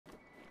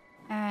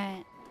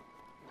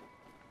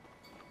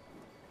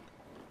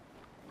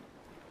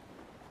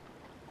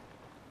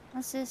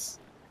What's this?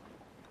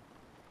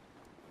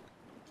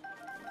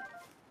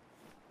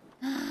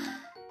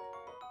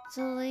 It's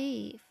a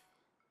leaf.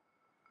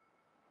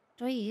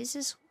 Do I use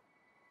this?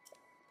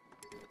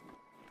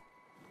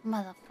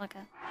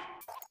 Motherfucker.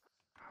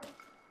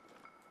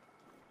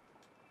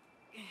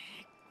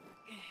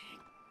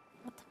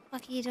 What the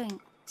fuck are you doing?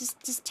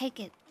 Just take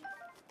it.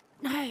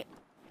 No.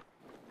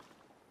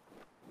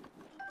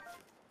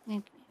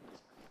 Thank you.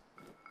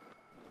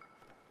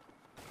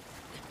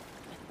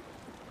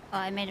 Oh,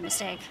 I made a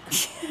mistake.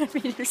 I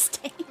made a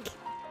mistake.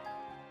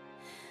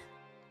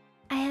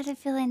 I had a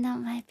feeling that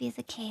might be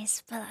the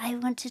case, but I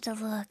wanted to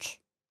look.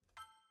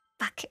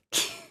 Fuck.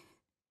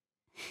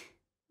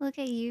 Look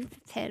at you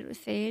prepared with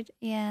food.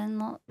 Yeah,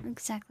 not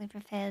exactly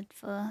prepared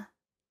for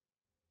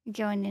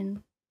going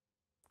in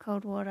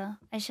cold water.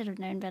 I should have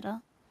known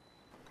better.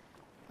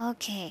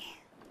 Okay.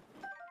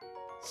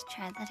 Let's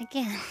try that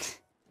again.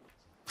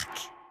 Fuck.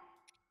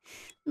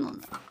 No.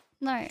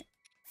 No.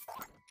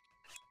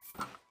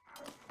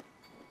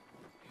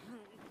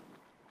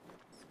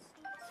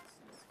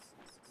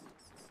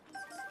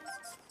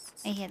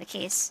 I hear the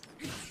case.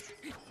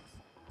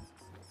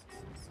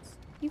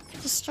 You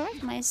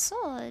destroyed my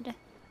sword.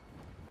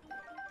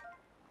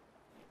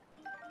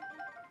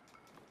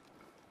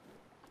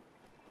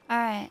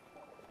 Alright.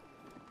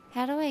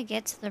 How do I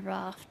get to the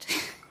raft?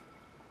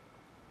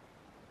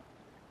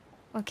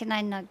 Or can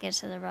I not get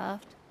to the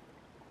raft?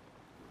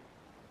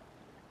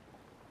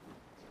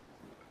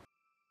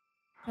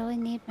 Really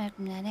need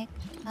magnetic?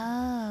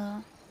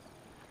 Oh.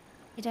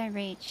 You don't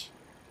reach.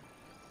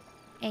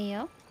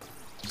 Ayo.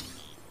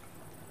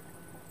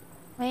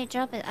 Wait,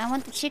 drop it. I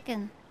want the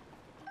chicken.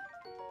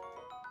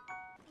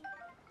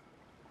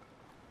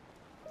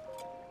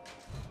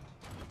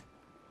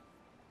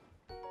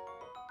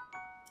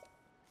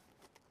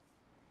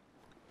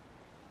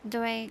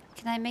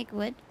 Can I make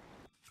wood?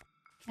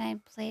 Can I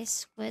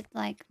place wood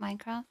like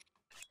Minecraft?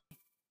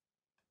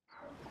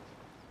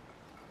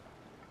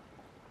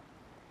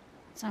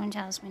 Someone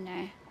tells me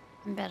no.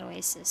 I'm bad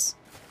Oasis.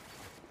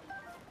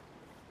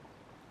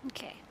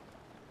 Okay.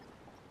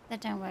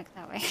 That don't work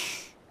that way.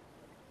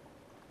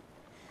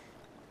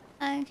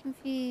 I'm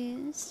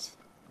confused.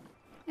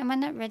 Am I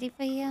not ready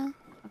for you?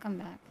 I'll come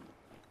back.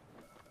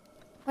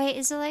 Wait,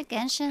 is it like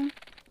Genshin?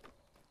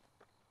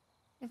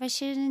 If I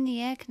shoot it in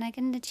the air, can I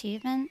get an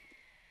achievement?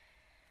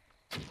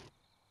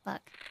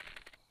 Fuck.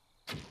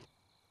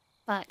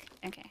 Fuck.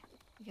 Okay.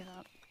 Give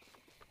up.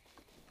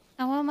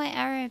 I want my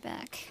arrow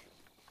back.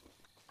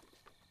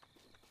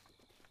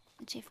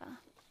 Too far.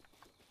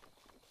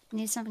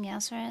 Need something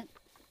else for it?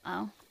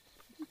 Oh.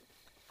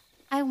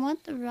 I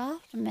want the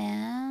raft,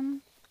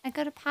 man. I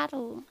got a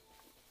paddle.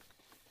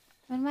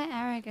 Where'd my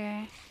arrow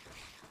go?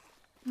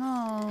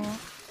 No.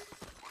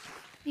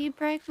 You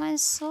broke my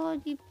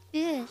sword, you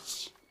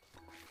bitch.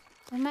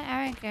 Where'd my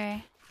arrow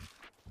go?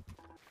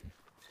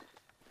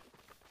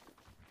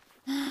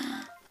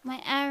 My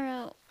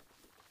arrow.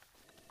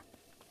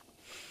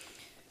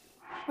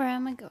 Where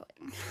am I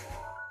going?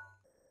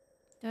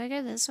 Do I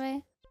go this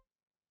way?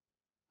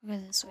 I'll go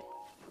this way.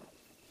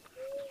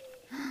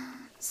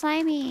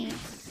 Slimy!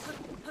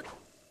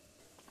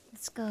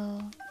 Let's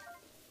go.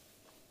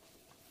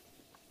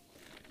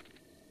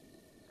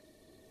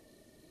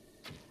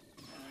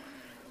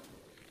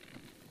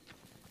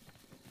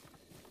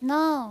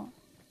 No!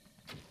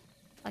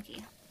 Fuck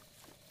you.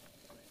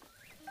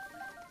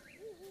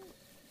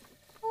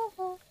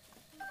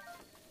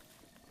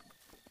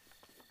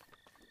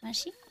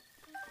 Mushy?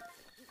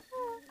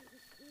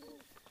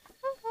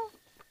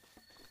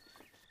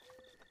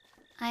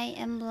 I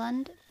am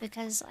blonde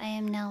because I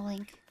am now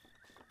Link.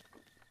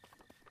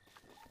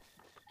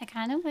 I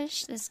kind of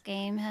wish this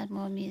game had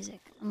more music.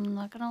 I'm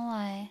not gonna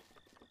lie.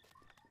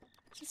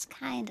 Just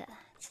kinda.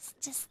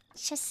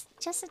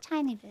 Just a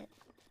tiny bit.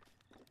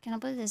 Can I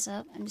blow this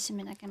up? I'm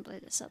assuming I can blow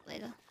this up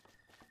later.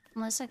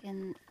 Unless I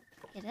can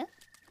hit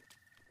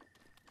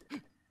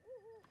it.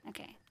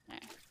 Okay, no.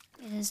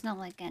 It is not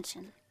like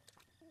Genshin.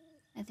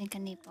 I think I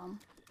need bomb.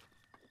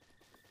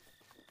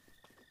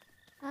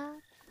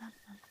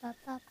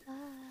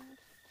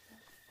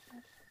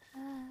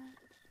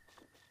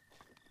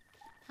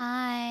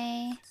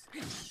 Hi.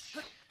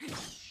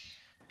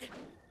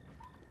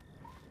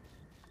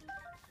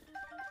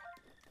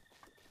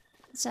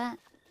 What's that?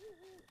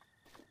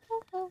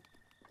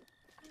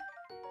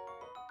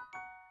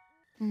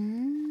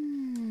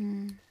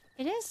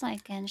 It is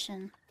like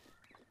Genshin.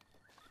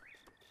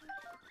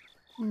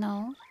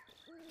 No.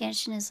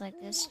 Genshin is like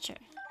this, true.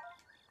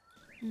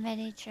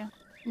 Very true.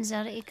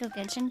 Zelda equal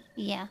Genshin?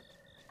 Yeah.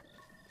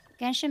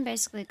 Genshin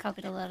basically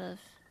copied a lot of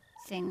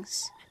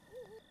things.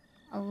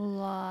 A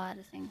lot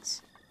of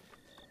things.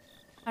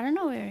 I don't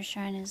know where his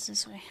shrine is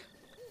this way.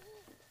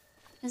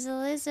 There's a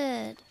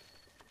lizard.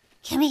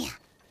 Come here.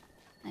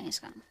 No, he's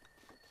gone.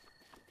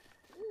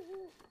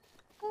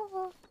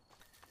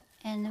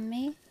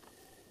 Enemy?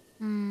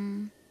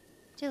 Too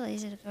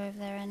lazy to go over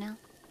there right now.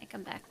 I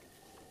come back.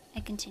 I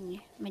continue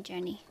my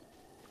journey.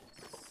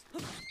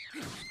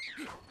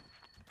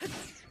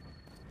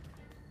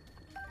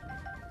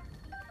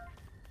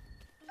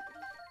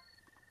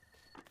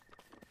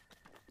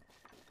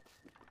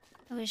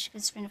 I wish I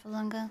could sprint for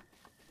longer.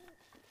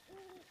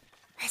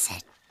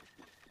 Lizard.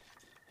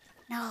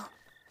 No.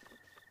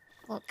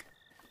 Look.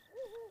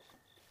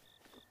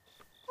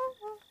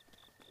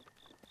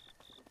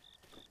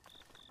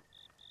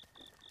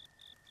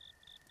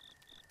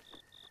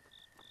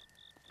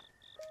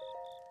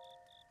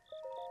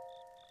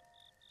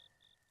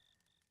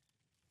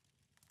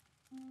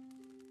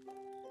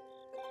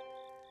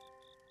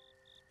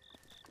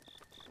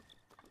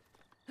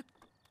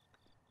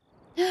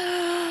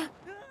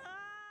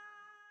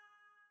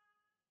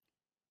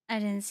 I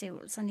didn't see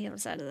what's on the other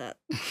side of that.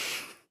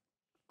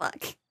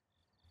 Fuck.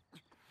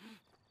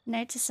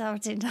 Note to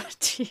self, do not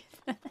do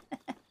that.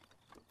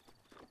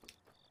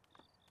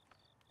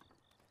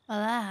 Well,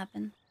 that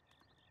happened.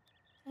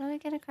 How do I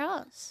get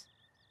across?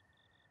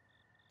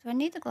 Do I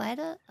need the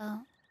glider?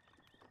 Oh.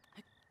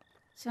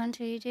 So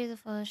until you do the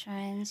 4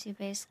 shrines, you're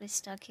basically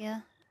stuck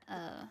here.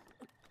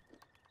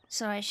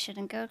 So I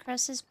shouldn't go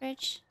across this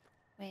bridge?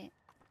 Wait,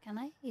 can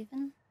I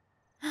even?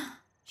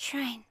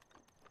 Shrine!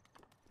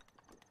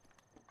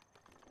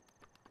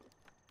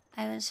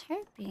 I was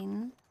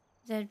hoping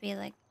there'd be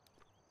like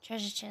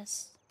treasure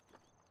chests.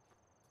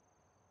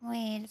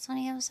 Wait, it's on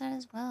the other side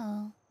as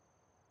well.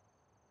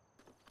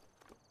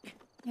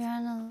 You're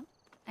on an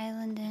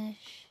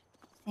islandish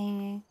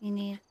thing. You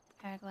need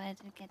paraglider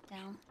to get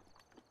down.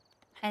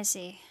 I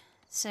see.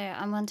 So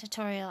I'm on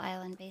Tutorial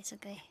Island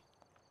basically.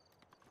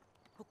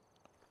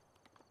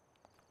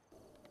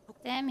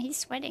 Damn, he's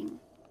sweating.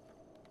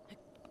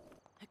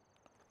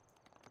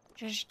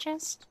 Treasure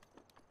chest?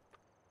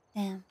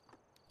 Damn.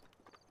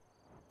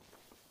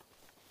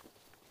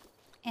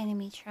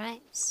 Enemy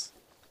tribes.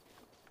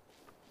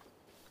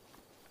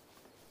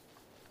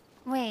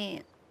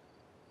 Wait.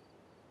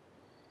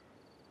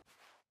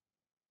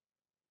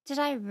 Did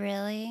I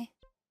really?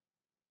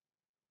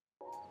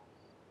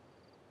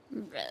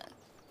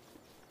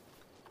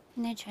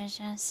 No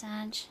treasure,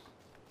 Sag.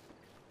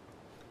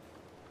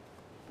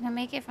 Can I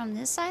make it from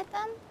this side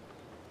then?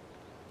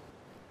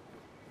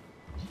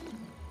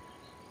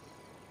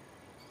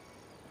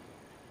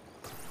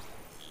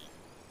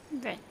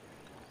 Right.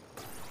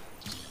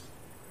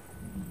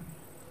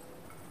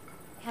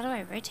 How do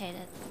I rotate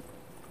it?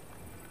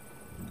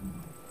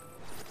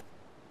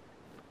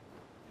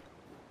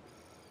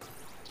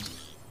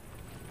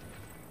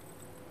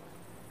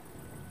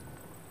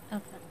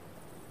 Open.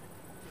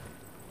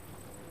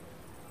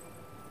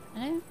 I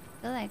don't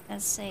feel like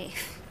that's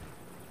safe.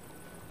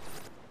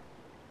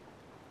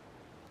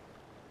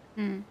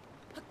 Hmm.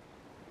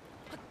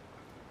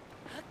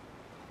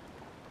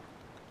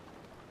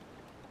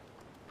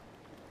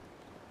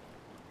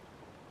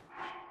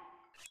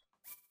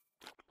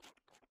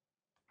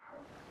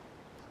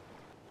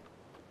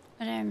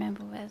 I don't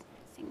remember where the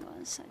thing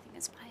was. I think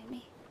it's behind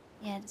me.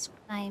 Yeah, it's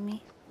behind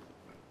me.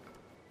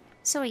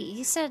 So wait,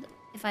 you said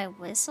if I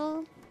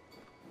whistle?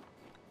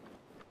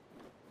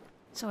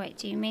 So wait,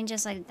 do you mean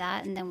just like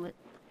that and then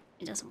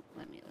it doesn't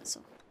let me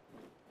whistle?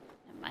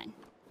 Never mind.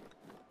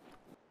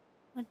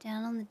 Put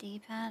down on the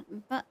D-pad?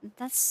 But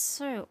that's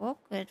so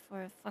awkward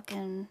for a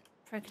fucking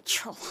Pro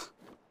Controller.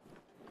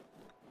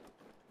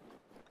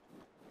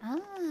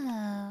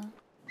 Oh.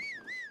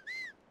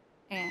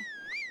 Okay.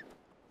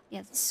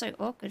 Yeah, that's so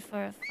awkward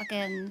for a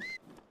fucking...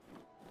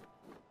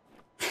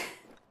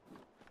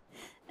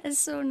 It's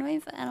so annoying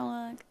for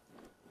analog.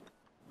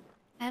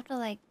 I have to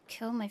like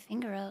curl my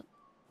finger up.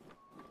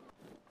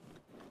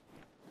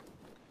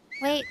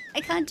 Wait,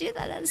 I can't do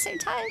that at the same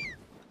time.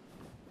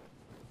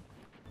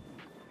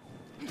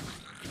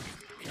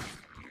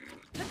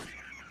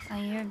 Oh,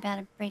 you're about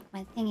to break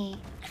my thingy.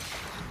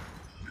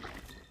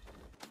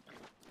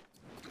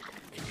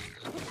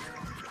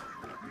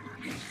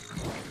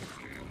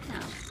 No.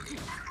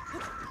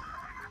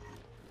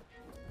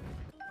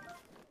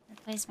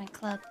 Replace my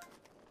club.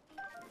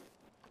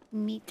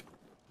 Meat.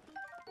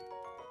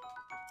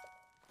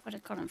 Put a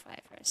column 5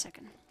 for a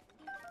second.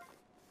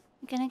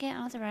 You gonna get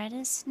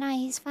arthritis? Nah,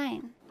 he's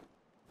fine.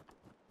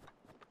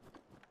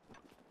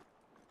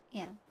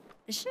 Yeah,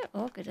 this shit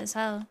awkward as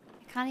hell.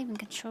 I can't even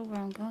control where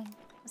I'm going.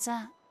 What's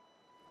that?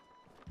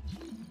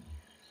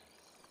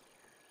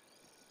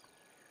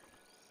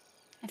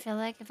 I feel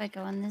like if I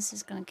go on this,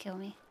 it's gonna kill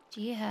me. Do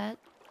you hurt?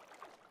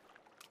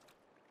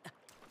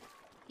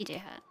 You do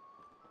hurt.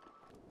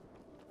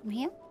 From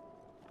here?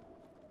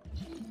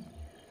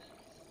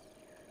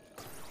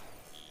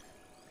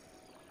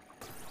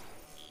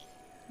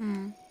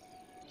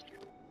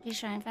 Do you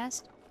shrine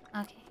fast?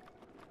 Okay.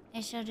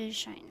 I shall do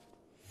shrine.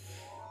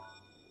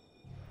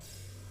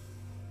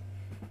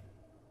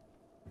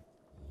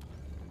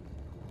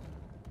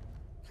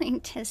 Playing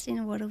test in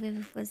the water with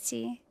a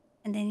footsie,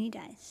 and then he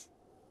dies.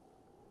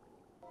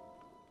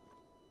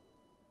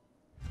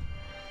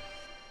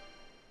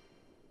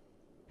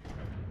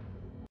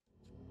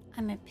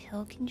 I'm a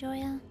pilk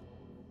enjoyer?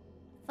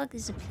 The fuck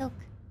is a pilk?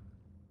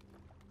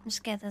 I'm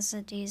scared that's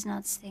a D's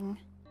nuts thing.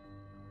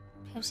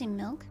 Pepsi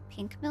milk?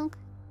 Pink milk?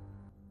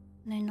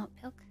 No, not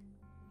pilk.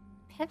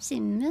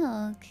 Pepsi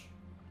milk?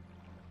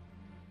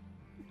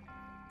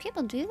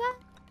 People do that?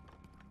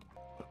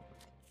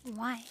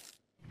 Why?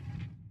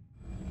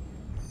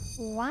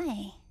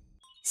 Why?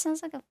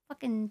 Sounds like a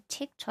fucking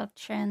TikTok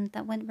trend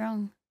that went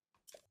wrong.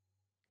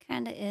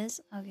 Kinda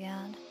is. Oh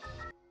god.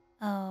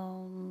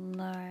 Oh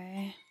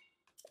no.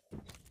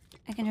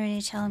 I can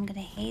already tell I'm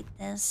gonna hate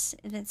this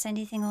if it's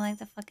anything like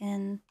the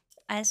fucking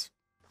ice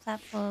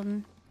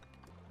platform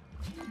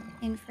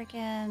in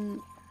freaking...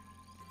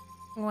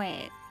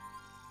 Wait.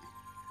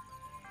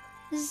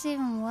 This is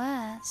even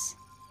worse.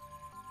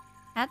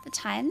 I have to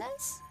time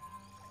this?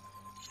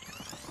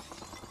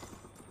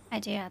 I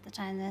do have to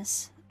time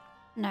this.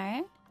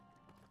 No?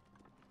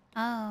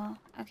 Oh,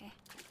 okay.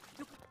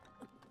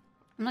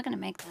 I'm not gonna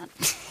make that.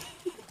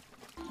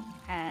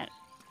 Alright.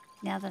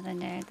 Now that I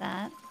know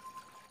that.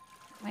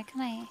 Why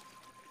can I...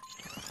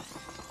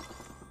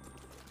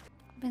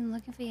 I've been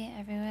looking for you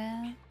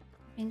everywhere.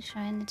 I've been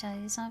trying to tell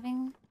you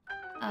something.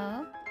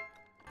 Oh?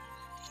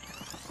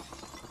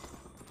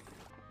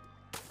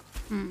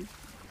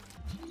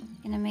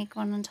 Gonna make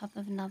one on top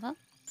of another?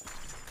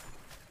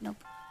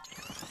 Nope.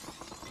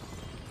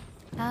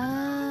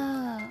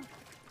 Oh.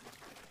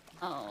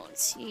 Oh,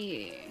 it's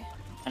you.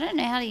 I don't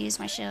know how to use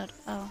my shield.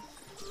 Oh.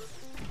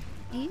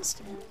 I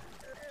used it.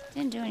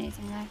 Didn't do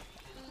anything though.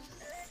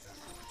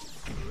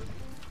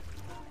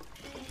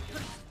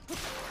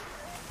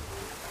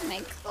 My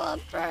club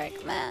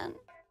broke, man.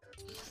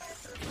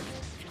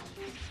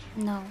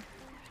 No.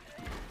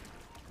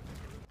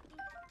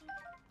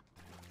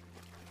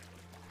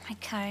 My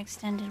car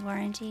extended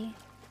warranty.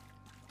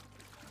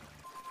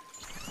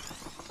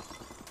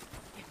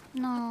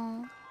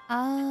 No.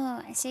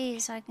 Oh, I see.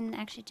 So I can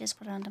actually just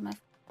put it onto my...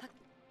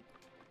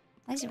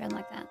 Why is it run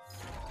like that?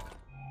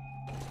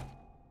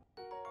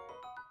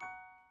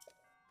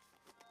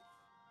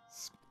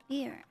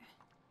 Spear.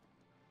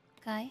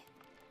 Okay.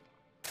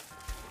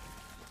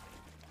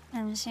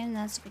 I'm assuming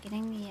that's the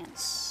beginning.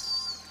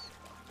 Yes.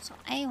 So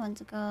I want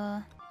to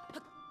go...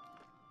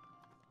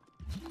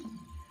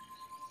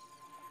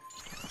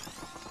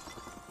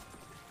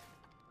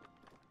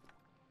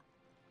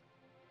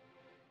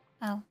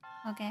 Oh,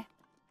 okay.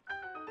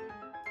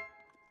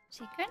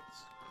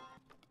 Secrets?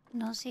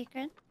 No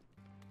secret.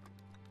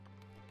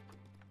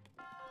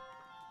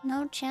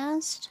 No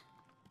chest.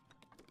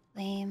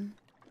 Lame.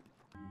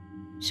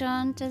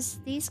 Sean, does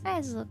these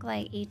guys look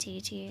like E.T.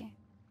 to you?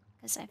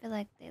 Because I feel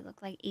like they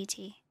look like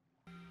E.T.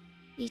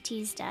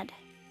 E.T.'s dead.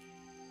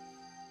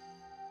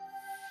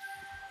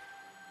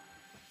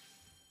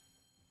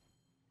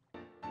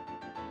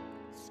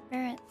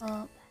 Spirit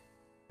orb.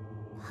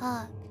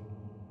 Hawk.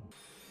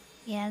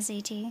 Yeah, it's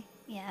E.T.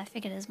 Yeah, I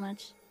figured as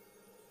much.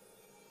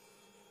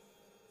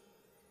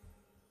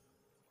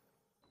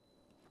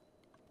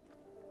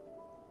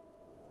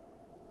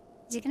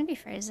 Is he gonna be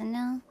frozen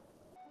now?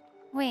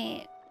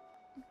 Wait,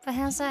 but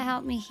how's that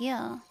help me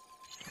heal?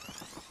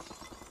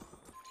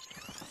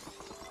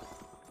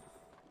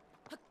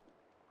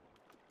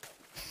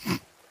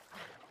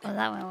 Oh,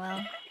 that went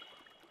well.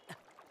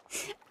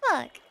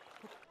 Fuck!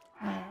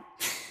 Wait.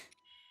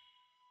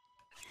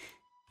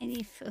 I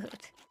need food.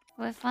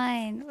 We're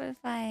fine, we're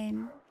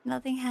fine.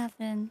 Nothing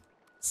happened.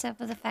 Except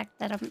for the fact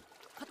that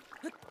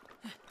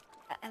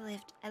I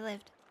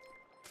lived.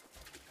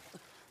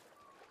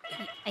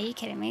 Are you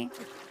kidding me?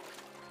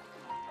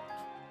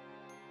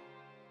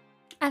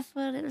 I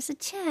thought it was a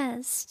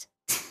chest.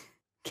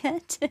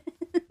 Get it?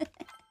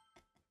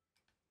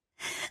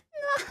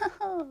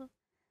 No!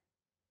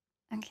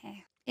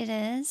 Okay. It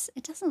is.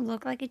 It doesn't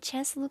look like a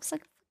chest. It looks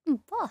like a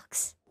fucking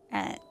box.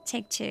 Alright,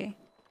 take two.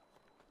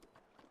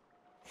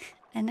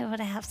 I know what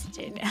I have to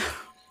do now.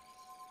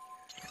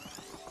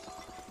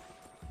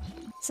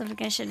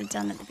 Something I should have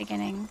done at the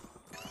beginning.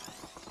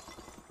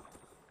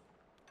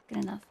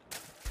 Good enough.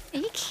 Are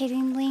you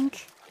kidding,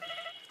 Link?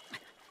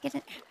 Get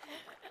it.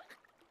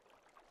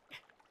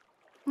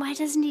 Why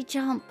doesn't he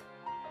jump?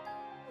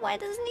 Why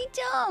doesn't he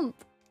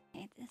jump? I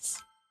hate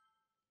this.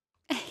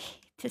 I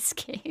hate this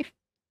game.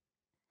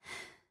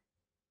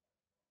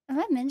 Am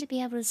I meant to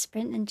be able to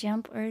sprint and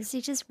jump, or is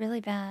he just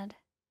really bad?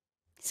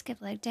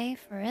 Skip leg day?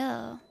 For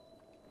real?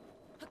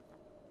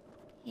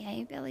 Yeah,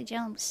 he barely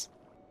jumps.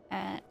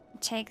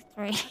 Take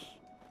 3.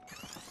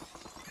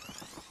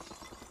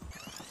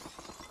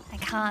 I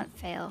can't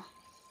fail.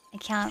 I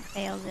can't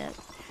fail this.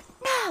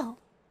 No!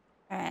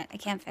 Alright, I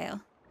can't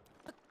fail.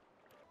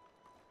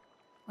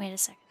 Wait a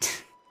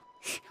second.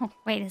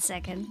 Wait a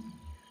second.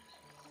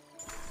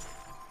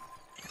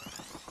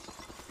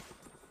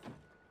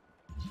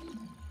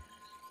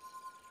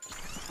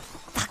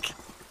 Fuck!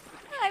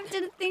 I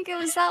didn't think it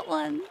was that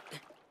one.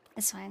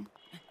 It's fine.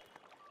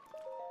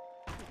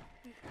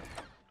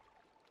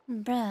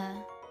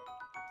 Bruh.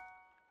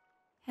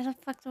 How the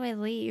fuck do I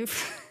leave?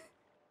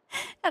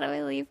 How do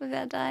I leave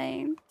without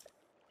dying?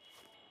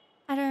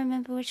 I don't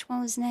remember which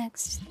one was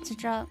next to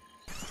drop.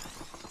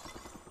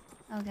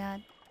 Oh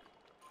god.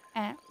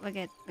 Alright, we're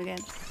good, we're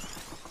good.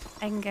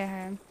 I can go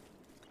home.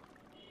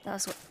 That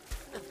was what...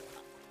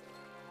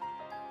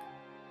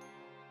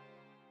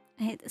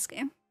 I hate this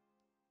game.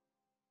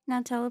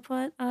 Now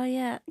teleport? Oh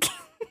yeah.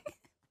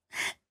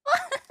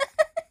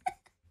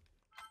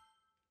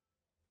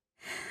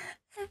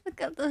 I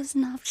forgot there was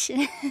an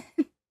option.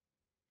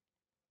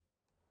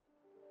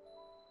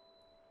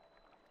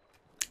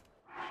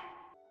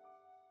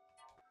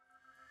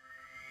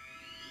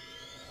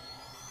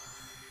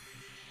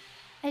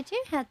 I do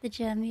have the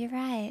gem, you're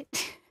right.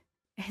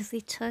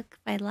 Only took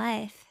my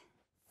life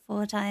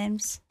 4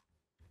 times.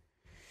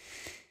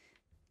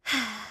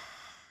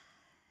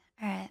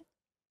 Alright.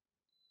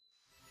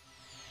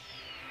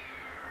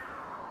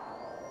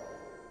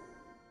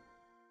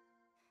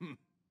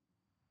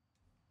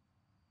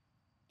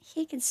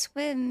 He can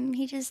swim,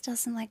 he just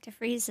doesn't like to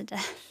freeze to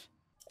death.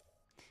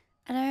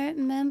 I don't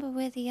remember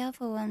where the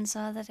other ones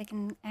are that I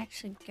can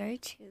actually go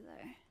to,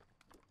 though.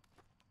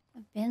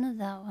 I've been to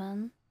that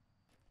one.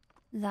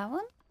 That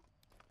one?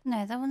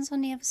 No, that one's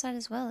on the other side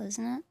as well,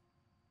 isn't it?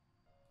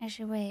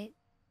 Actually, wait.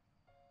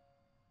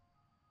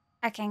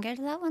 I can go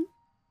to that one?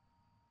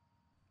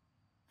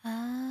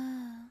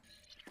 Ah.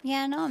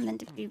 Yeah, no, I'm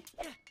meant to be...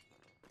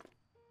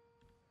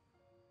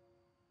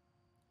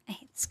 I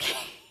hate this game.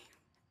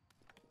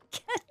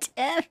 God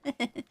damn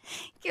it.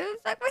 Give me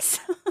back my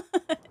sword.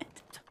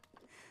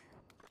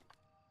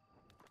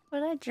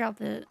 Where'd I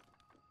drop it?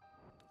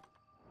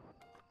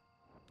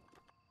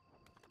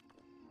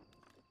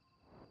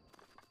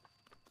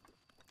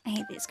 I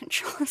hate these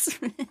controls.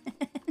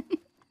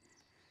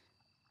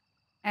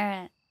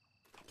 Alright.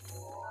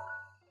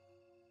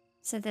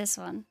 So this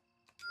one.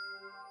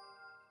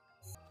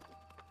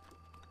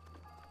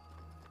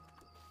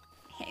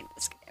 I hate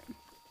this game.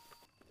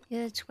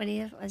 You're the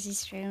 20th Aussie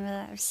streamer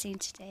that I've seen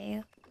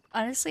today.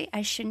 Honestly,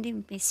 I shouldn't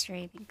even be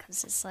streaming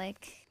because it's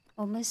like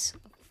almost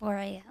 4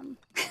 AM.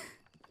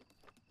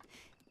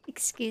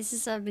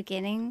 Excuses are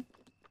beginning.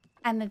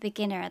 I'm a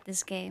beginner at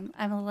this game.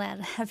 I'm allowed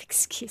to have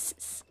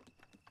excuses.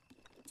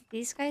 Did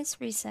these guys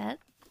reset?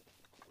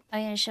 Oh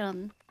yeah, show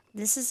them.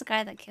 This is the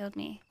guy that killed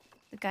me.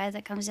 The guy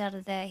that comes out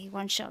of there, he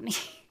one-shot me.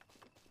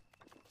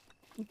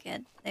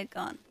 Good, they're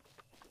gone.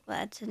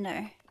 Glad to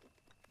know.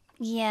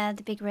 Yeah,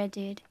 the big red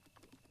dude.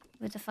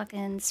 With the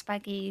fucking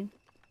spiky,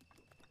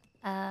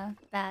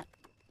 bat.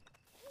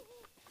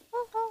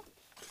 Woohoo!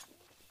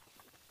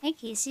 Hey,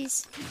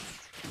 Casey's.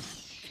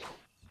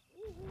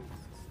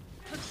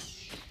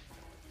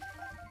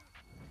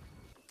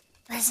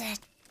 Lizard.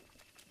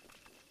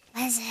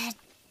 Lizard.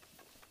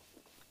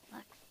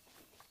 Look.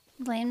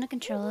 Blame the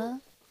controller.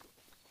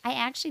 I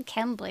actually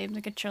can blame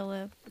the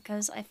controller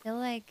because I feel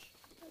like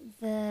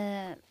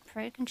the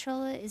Pro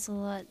controller is a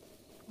lot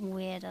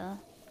weirder.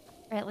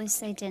 Or at least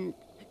they didn't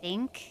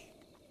think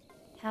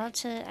how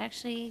to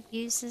actually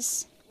use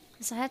this.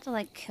 Because I had to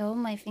like curl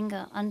my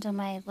finger under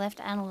my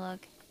left analog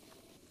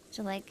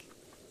to like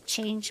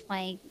change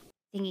my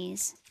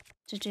thingies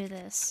to do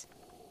this.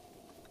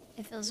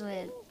 It feels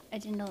weird. I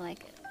did not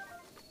like it.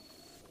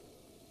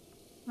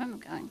 Where am I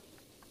going?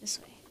 This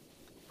way.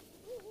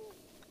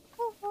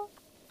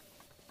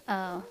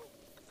 Oh.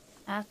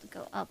 I have to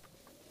go up.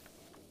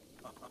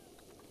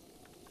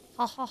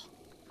 Ha ha.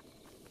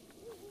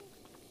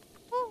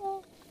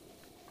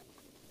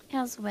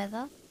 How's the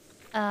weather?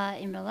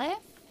 In real life?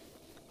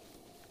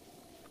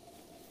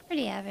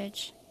 Pretty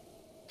average.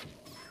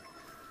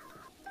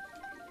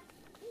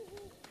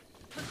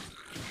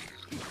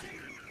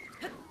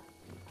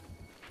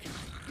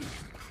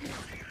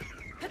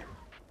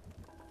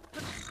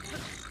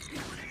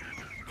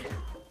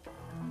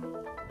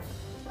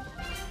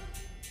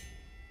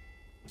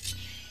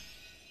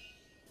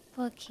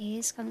 Poor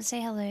keys, come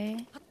say hello.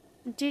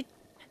 Dude,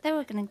 they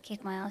were gonna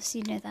kick my ass,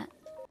 you know that.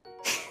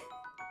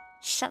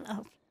 Shut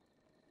up.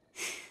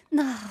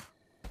 No.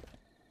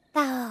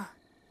 No.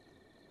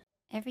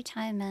 Every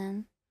time,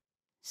 man.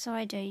 So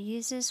I don't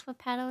use this for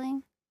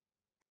paddling?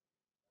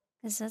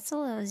 Because that's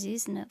all I was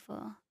using it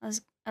for. I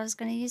was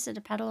gonna use it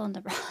to paddle on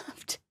the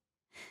raft.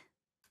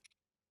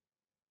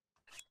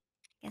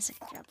 Guess I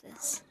can drop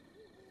this.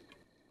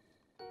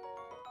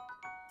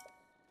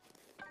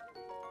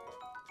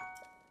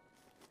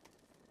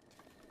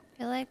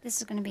 I feel like this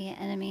is gonna be an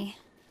enemy.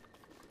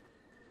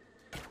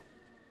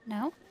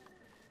 No?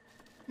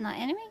 Not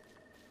enemy?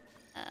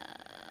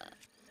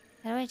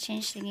 How do I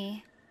change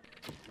thingy?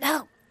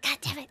 No! God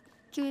damn it!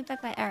 Give me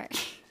back my arrow.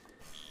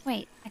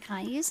 Wait, I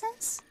can't use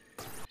this?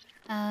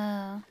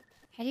 How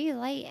do you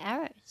light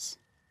arrows?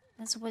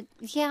 That's what...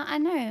 Yeah, I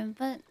know,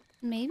 but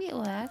maybe it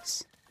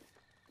works.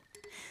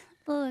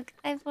 Look,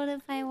 I thought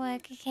it might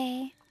work,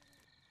 okay?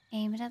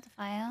 Aim it at the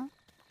fire.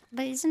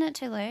 But isn't it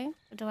too low?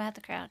 Or do I have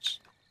to crouch?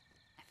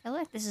 I feel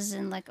like this is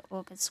in like an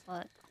awkward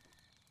spot.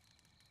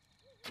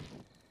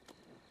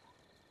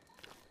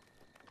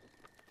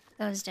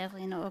 That was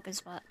definitely an awkward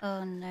spot.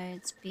 Oh no,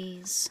 it's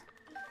bees.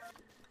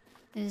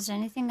 If there's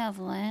anything I've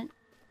learnt,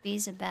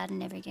 bees are bad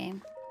in every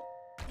game.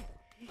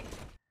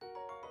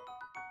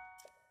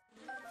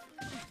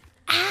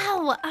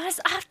 Ow! I was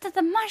after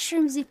the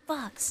mushrooms, you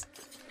fucks!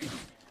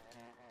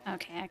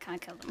 Okay, I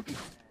can't kill them.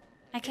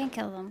 I can't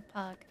kill them,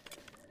 Pog.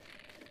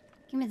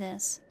 Give me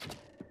this.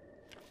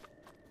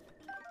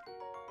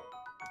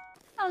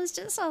 I was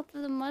just after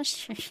the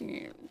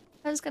mushroom.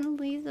 I was gonna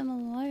leave them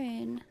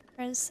alone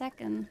for a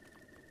second.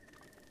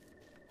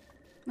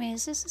 Wait,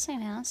 is this the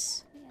same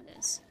house? Yeah, it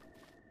is.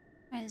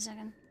 Wait a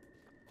second.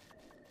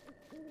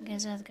 You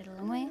guys have to go a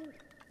long way.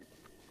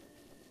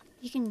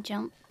 You can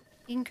jump.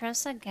 You can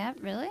cross that gap?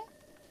 Really?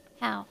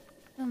 How?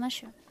 Oh,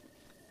 mushroom.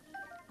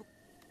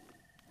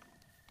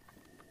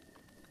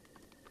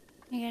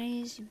 You gotta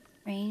use your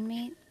brain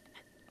meat.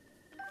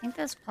 I think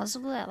that's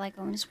possible at like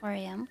almost 4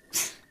 a.m.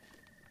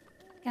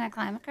 Can I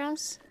climb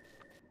across?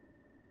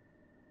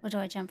 Or do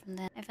I jump from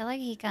there? I feel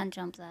like he can't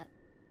jump that.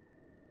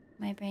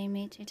 My brain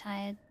meat too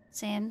tired.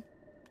 Sam,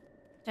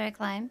 do I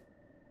climb?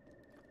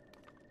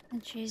 The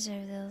trees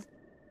over there.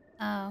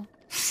 Oh.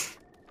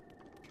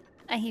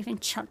 I even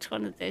chopped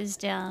one of those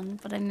down,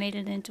 but I made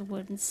it into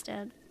wood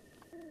instead.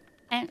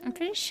 I'm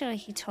pretty sure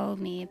he told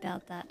me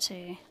about that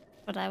too,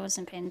 but I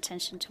wasn't paying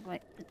attention to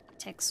what the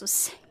text was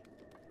saying.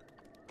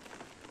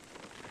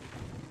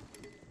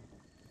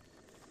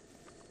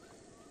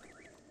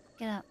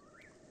 Get up.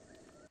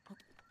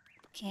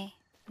 Okay,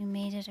 we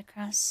made it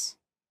across.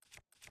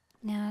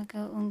 Now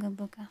go Unga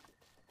Bunga.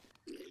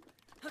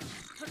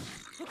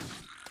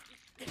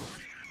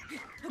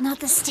 Not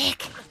the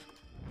stick!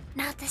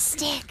 Not the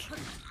stick!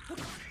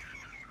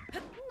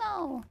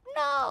 No!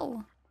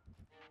 No!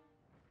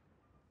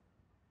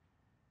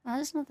 Well,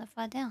 it's not that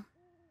far down.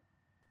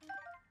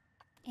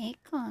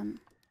 Acorn.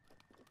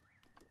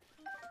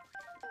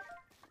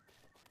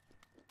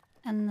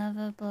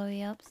 Another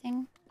blowy up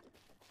thing.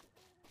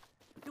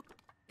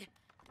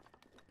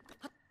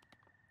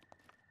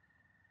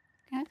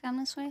 Can I come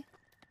this way?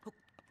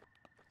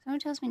 Someone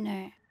tells me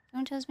no.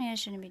 Someone tells me I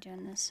shouldn't be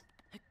doing this.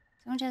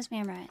 Someone tells me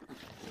I'm right.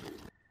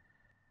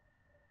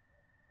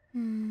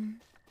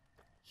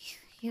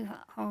 You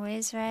are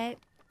always right.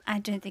 I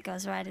don't think I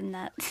was right in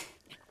that.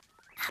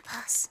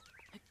 Apples.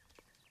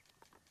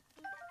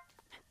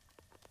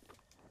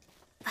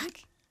 Fuck.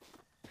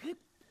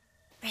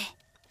 Bleh.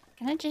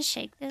 Can I just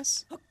shake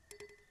this?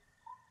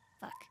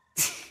 Fuck.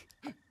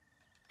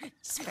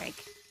 Just break.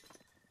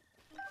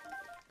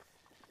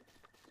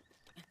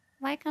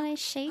 Why can't I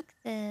shake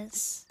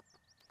this?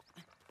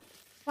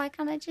 Why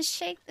can't I just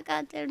shake the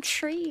goddamn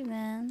tree,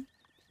 man?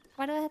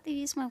 Why do I have to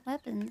use my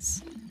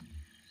weapons?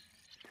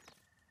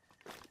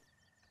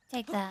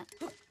 Take that.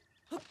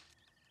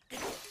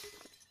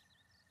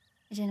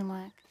 It didn't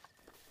work.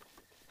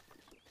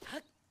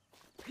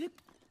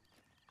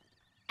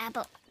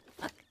 Apple.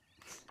 Fuck.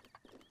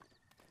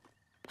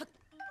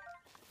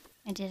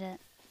 I did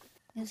it.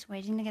 Just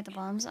waiting to get the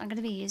bombs. I'm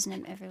gonna be using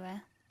them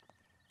everywhere.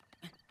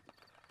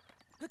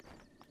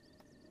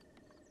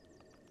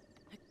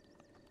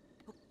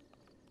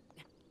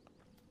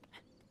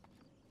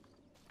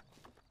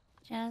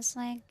 Just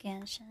like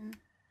Genshin.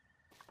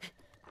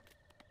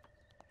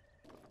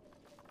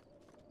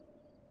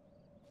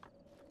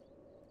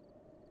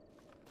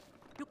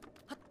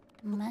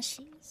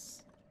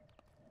 Mushies.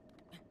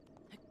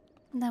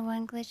 That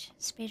one glitch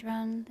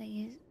speedrun that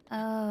you...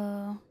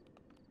 Oh.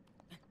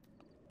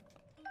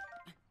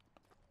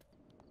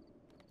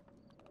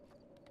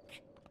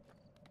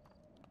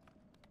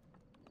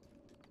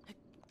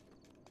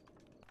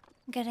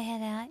 Gotta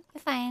head out.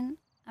 You're fine.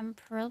 I'm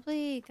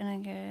probably gonna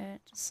go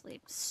to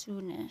sleep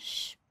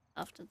soonish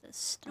after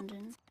this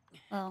dungeon.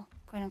 Well,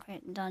 quote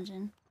unquote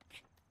dungeon.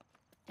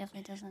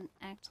 Definitely doesn't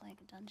act like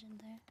a dungeon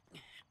though.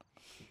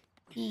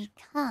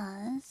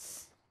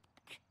 Because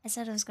I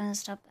said I was gonna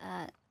stop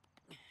at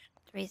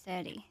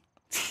 3:30.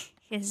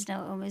 It's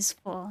now almost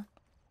 4.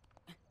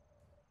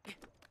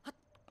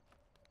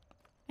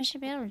 I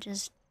should be able to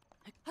just...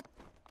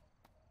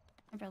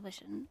 I probably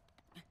shouldn't.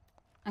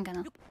 I'm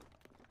gonna.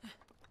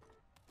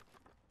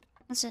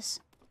 What's this?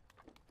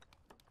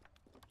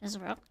 There's a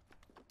rock?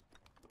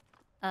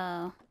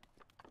 Oh.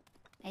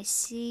 I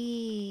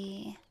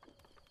see.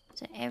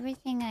 So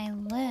everything I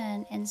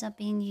learn ends up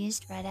being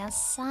used right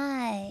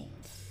outside.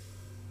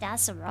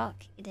 That's a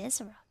rock. It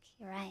is a rock.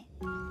 You're right.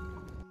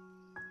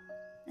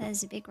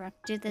 There's a big rock.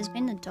 Dude, there's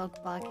been a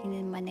dog barking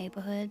in my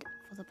neighborhood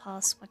for the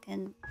past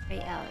fucking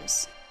 3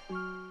 hours.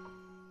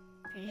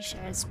 Pretty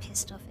sure it's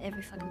pissed off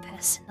every fucking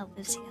person that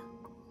lives here.